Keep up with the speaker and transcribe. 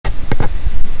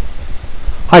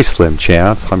Hi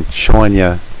Slimchance, I'm showing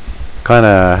you kind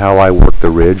of how I work the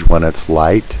ridge when it's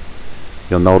light.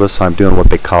 You'll notice I'm doing what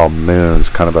they call moons,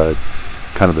 kind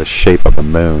of the shape of a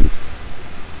moon,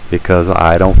 because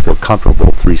I don't feel comfortable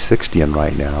 360ing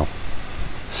right now.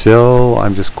 So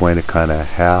I'm just going to kind of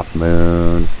half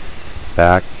moon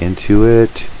back into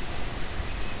it,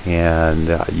 and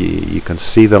you can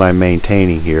see that I'm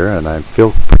maintaining here, and I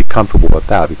feel pretty comfortable with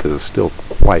that because it's still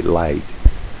quite light.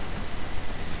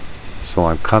 So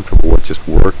I'm comfortable with just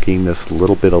working this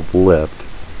little bit of lift.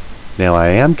 Now I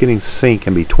am getting sink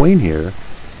in between here,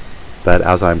 but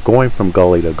as I'm going from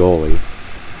gully to gully,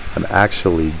 I'm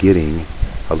actually getting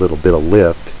a little bit of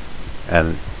lift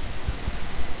and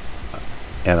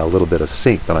a little bit of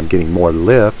sink, but I'm getting more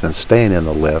lift and staying in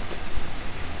the lift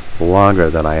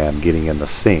longer than I am getting in the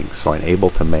sink. So I'm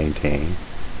able to maintain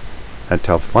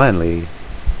until finally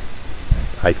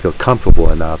I feel comfortable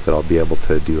enough that I'll be able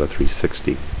to do a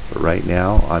 360. But right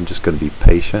now I'm just going to be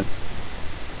patient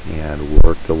and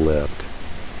work the lift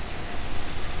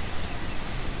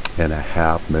in a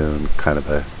half moon kind of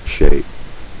a shape.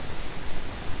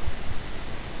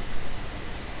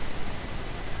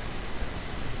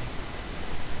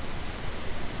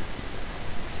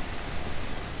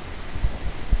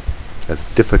 As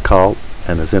difficult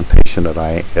and as impatient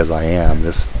as I am,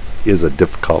 this is a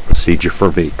difficult procedure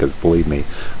for me, because believe me,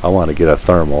 I want to get a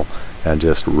thermal and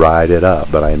just ride it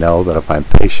up. But I know that if I'm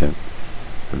patient,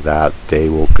 that day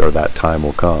will, or that time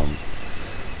will come.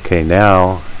 Okay,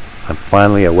 now I'm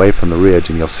finally away from the ridge,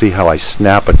 and you'll see how I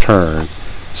snap a turn,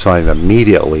 so I'm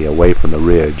immediately away from the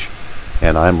ridge,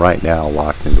 and I'm right now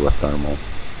locked into a thermal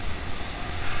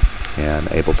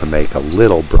and able to make a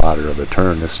little broader of a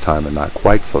turn this time and not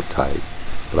quite so tight,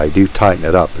 but I do tighten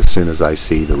it up as soon as I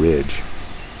see the ridge.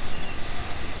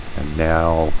 And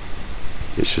now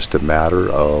it's just a matter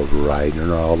of riding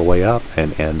her all the way up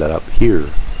and end up here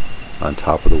on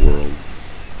top of the world.